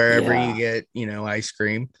 or wherever you get, ice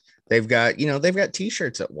cream. They've got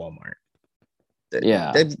t-shirts at Walmart.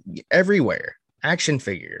 They've everywhere. Action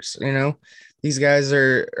figures, these guys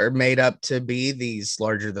are made up to be these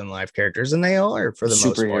larger than life characters, and they are for the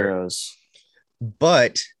superheroes. Most part.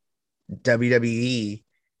 But WWE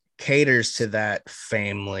caters to that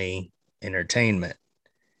family entertainment.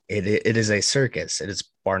 It is a circus. It is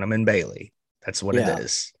Barnum and Bailey. That's what it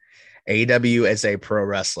is. AEW is a pro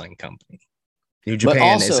wrestling company. New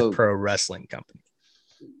Japan is a pro wrestling company.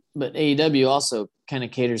 But AEW also kind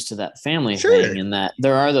of caters to that family thing, and that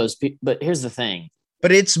there are those people. But here's the thing.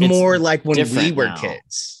 But it's more like when we were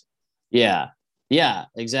kids. Yeah. Yeah,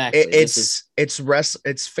 exactly.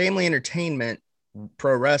 It's family entertainment,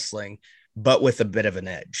 pro wrestling, but with a bit of an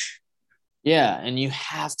edge. Yeah. And you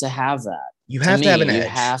have to have that. You have to have an edge. You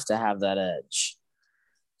have to have that edge.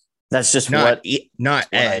 That's just not edge.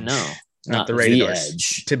 I know. Not the rated R.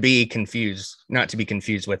 Edge. Not to be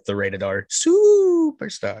confused with the rated R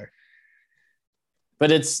superstar.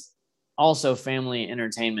 But it's also family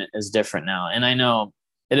entertainment is different now. And I know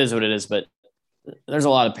it is what it is, but there's a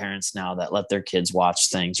lot of parents now that let their kids watch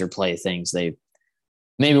things or play things.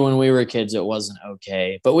 Maybe when we were kids, it wasn't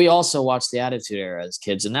okay, but we also watched the Attitude Era as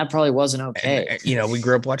kids, and that probably wasn't okay. And, we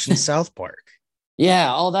grew up watching South Park.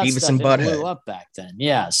 Yeah. All that Beavis stuff and Butthead. blew up back then.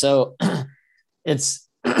 Yeah. So it's,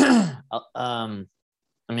 I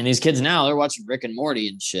mean, these kids now, they're watching Rick and Morty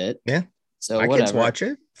and shit. Yeah. So my kids watch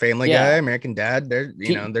it. Family Guy, American Dad. They're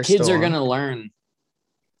kids are going to learn.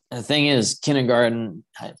 The thing is, kindergarten,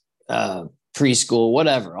 preschool,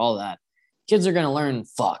 whatever, all that. Kids are going to learn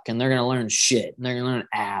fuck, and they're going to learn shit, and they're going to learn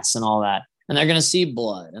ass and all that. And they're going to see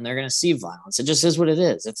blood, and they're going to see violence. It just is what it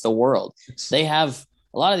is. It's the world. They have,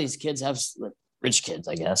 a lot of these kids have, rich kids,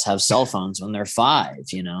 I guess, have cell phones when they're 5,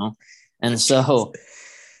 And so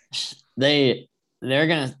they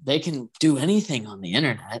can do anything on the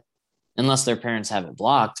internet unless their parents have it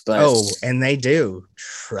blocked. But and they do.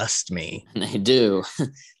 Trust me. They do.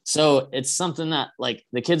 So it's something that like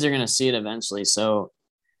the kids are going to see it eventually. So,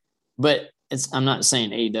 but I'm not saying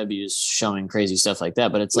AEW is showing crazy stuff like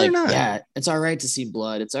that, but it's it's all right to see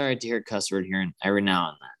blood. It's all right to hear a cuss word here and every now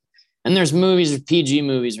and then. And there's movies or PG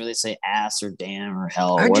movies where they say ass or damn or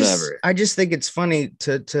hell or whatever. I just think it's funny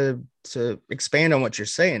to expand on what you're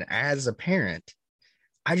saying as a parent.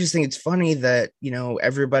 I just think it's funny that,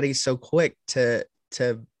 everybody's so quick to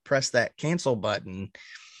press that cancel button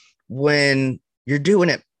when you're doing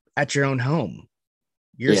it at your own home.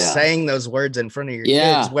 You're saying those words in front of your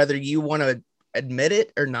kids, whether you want to admit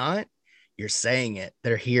it or not. You're saying it.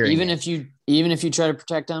 They're hearing even if you try to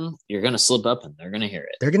protect them, you're going to slip up and they're going to hear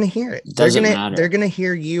it. They're going to hear it. Doesn't matter. They're going to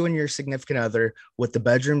hear you and your significant other with the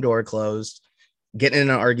bedroom door closed, getting in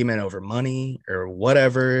an argument over money or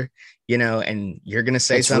whatever, and you're going to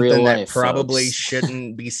say something that probably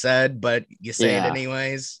shouldn't be said, but you say it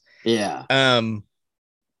anyways. Yeah.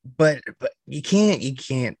 But you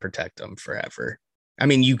can't protect them forever. I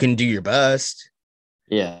mean, you can do your best.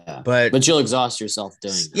 Yeah. But you'll exhaust yourself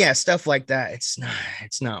doing that. Yeah, stuff like that.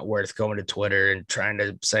 It's not worth going to Twitter and trying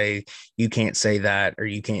to say you can't say that or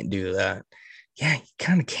you can't do that. Yeah, you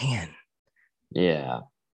kind of can. Yeah.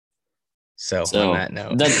 So on that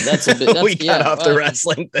note, that's a bit. We got off the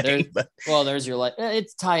wrestling thing. But there's your life.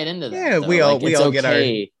 It's tied into that. Yeah, though.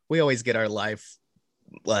 we always get our life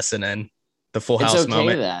lesson in the Full House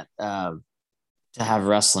moment. That to have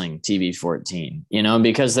wrestling TV 14,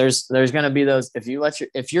 because there's going to be those,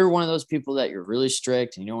 if you're one of those people that you're really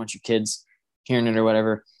strict and you don't want your kids hearing it or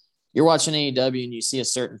whatever, you're watching AEW and you see a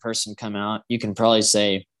certain person come out, you can probably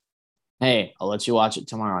say, hey, I'll let you watch it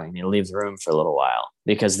tomorrow. You need to leave the room for a little while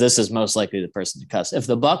because this is most likely the person to cuss. If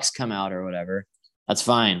the Bucks come out or whatever, that's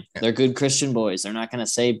fine. Yeah. They're good Christian boys. They're not going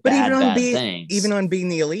to say bad things. Even on Being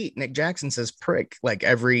the Elite, Nick Jackson says prick like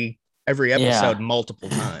every episode multiple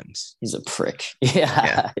times. He's a prick.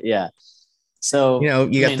 Yeah. So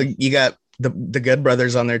you got the Good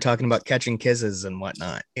Brothers on there talking about catching kisses and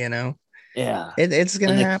whatnot. Yeah, it's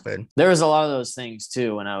gonna happen. There was a lot of those things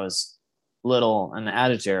too when I was little and the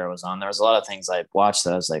Attitude Era was on. There was a lot of things I watched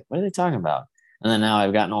that I was like, what are they talking about? And then now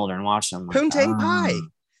I've gotten older and watched them. Poontang Pie.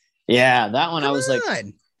 Yeah, that one. I was like,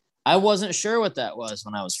 I wasn't sure what that was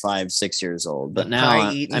when I was 5-6 years old, but now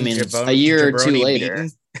a year or two later.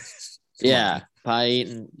 Yeah, pie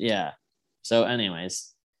eating. Yeah. So,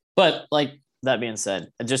 anyways, but like that being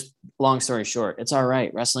said, just long story short, it's all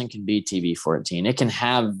right. Wrestling can be TV 14. It can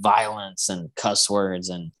have violence and cuss words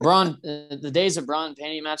and the days of bra and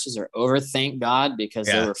panty matches are over. Thank God, because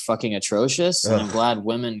they were fucking atrocious. And I'm glad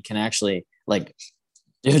women can actually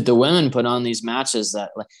dude, the women put on these matches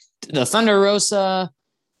that like the Thunder Rosa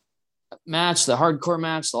match, the hardcore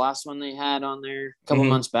match, the last one they had on there a couple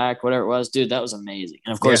months back, whatever it was, dude, that was amazing.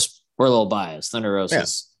 And of course, we're a little biased. Thunder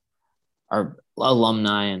Rosa's our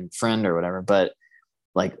alumni and friend or whatever, but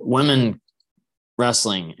like women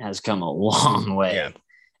wrestling has come a long way. Yeah.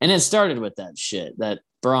 And it started with that shit, that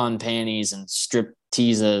bra and panties and strip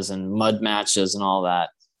teases and mud matches and all that.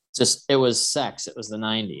 Just, it was sex. It was the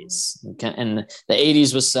 90s. And the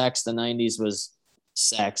 80s was sex. The 90s was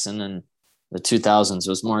sex. And then the 2000s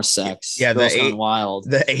was more sex. Yeah, wild.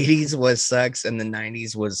 The 80s was sex and the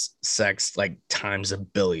 90s was sex like times a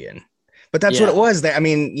billion. But that's what it was. I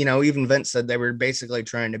mean, even Vince said they were basically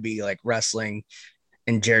trying to be like wrestling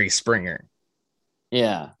and Jerry Springer.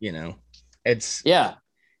 Yeah. It's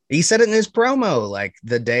he said it in his promo, like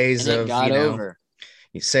the days of over.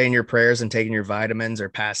 Saying your prayers and taking your vitamins are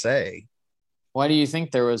passe. Why do you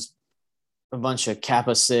think there was a bunch of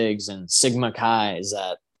Kappa Sigs and Sigma Chi's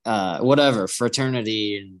at whatever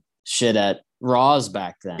fraternity and shit at Raws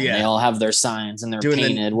back then? Yeah. They all have their signs and they're doing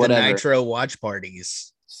painted, whatever. The Nitro watch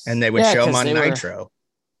parties. And they would show them on Nitro.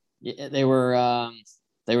 They were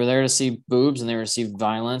there to see boobs and they were to see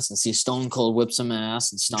violence and see Stone Cold whip some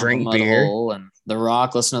ass and stomp a mud hole and The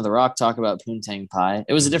Rock. Listen to The Rock talk about Poontang Pie.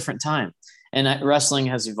 It was a different time, and wrestling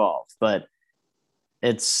has evolved, but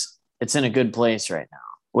it's in a good place right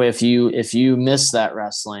now. If you miss that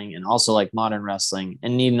wrestling and also like modern wrestling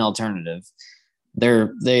and need an alternative,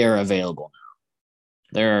 they are available now.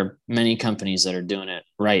 There are many companies that are doing it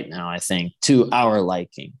right now, I think, to our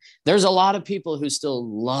liking. There's a lot of people who still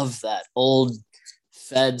love that old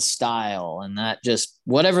Fed style and that just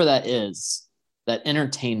whatever that is, that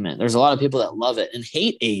entertainment. There's a lot of people that love it and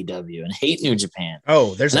hate AEW and hate New Japan.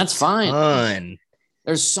 Oh, that's fine. Ton.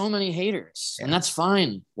 There's so many haters, and that's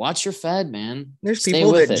fine. Watch your Fed, man. There's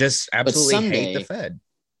people that just absolutely hate the Fed.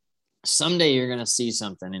 Someday you're going to see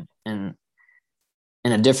something in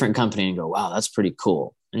a different company and go, wow, that's pretty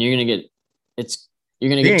cool. And you're going to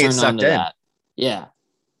get turned on to that. Yeah,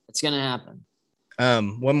 it's going to happen.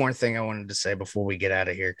 One more thing I wanted to say before we get out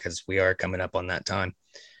of here, because we are coming up on that time.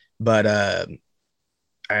 But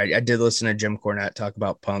I did listen to Jim Cornette talk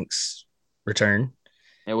about Punk's return.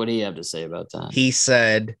 Yeah, what do you have to say about that? He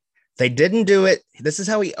said they didn't do it. This is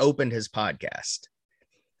how he opened his podcast.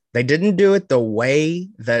 They didn't do it the way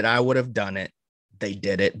that I would have done it. They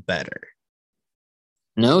did it better.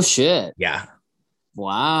 No shit. Yeah.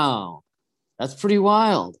 Wow. That's pretty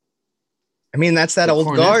wild. I mean, that's that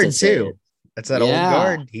old guard too. That's that old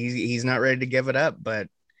guard. He's not ready to give it up, but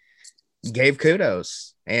gave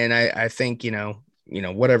kudos. And I think,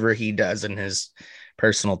 whatever he does in his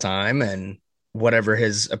personal time and whatever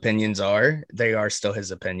his opinions are, they are still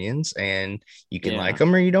his opinions, and you can like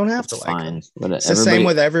them or you don't have to like them. But it's the same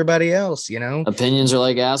with everybody else, Opinions are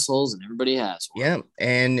like assholes, and everybody has one. Yeah,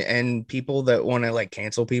 and people that want to like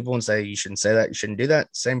cancel people and say you shouldn't say that, you shouldn't do that.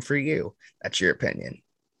 Same for you. That's your opinion.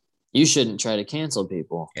 You shouldn't try to cancel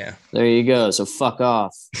people. Yeah. There you go. So fuck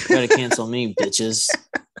off. Try to cancel me, bitches.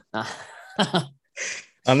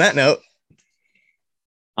 On that note,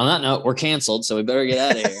 we're canceled, so we better get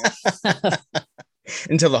out of here.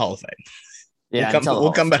 Until the Hall of Fame. Yeah,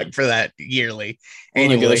 we'll come back for that yearly. We'll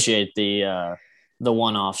negotiate the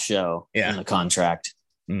one-off show in the contract.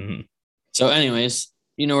 Mm-hmm. So anyways,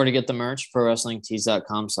 you know where to get the merch,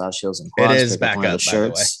 prowrestlingtees.com/heels and quads. It is back up, by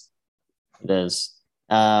the way. It is.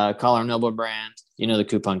 Call our Noble brand. You know the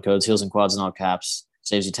coupon codes, heels and quads in all caps.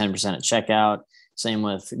 Saves you 10% at checkout. Same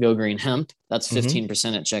with Go Green Hemp. That's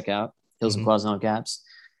 15% at checkout. Heels and quads in all caps.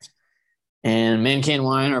 And Man Can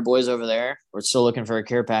Wine, our boys over there, we're still looking for a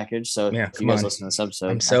care package. So if you guys listen to this episode,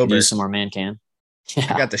 I'm sober. I could use some more Man Can. Yeah.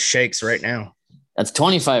 I got the shakes right now. That's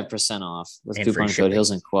 25% off with and coupon code Heels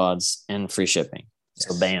and Quads and free shipping. Yes.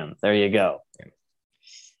 So bam, there you go. Yeah.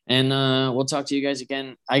 And we'll talk to you guys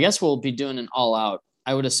again. I guess we'll be doing an all-out.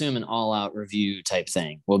 I would assume an all-out review type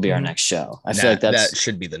thing will be our next show. I feel like that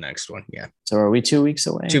should be the next one. Yeah. So are we 2 weeks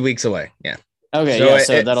away? 2 weeks away. Yeah. Okay.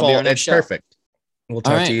 So that'll be our next show. Perfect. We'll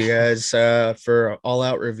talk to you guys for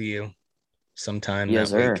all-out review sometime that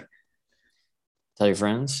week. Tell your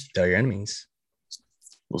friends. Tell your enemies.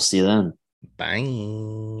 We'll see you then.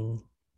 Bye.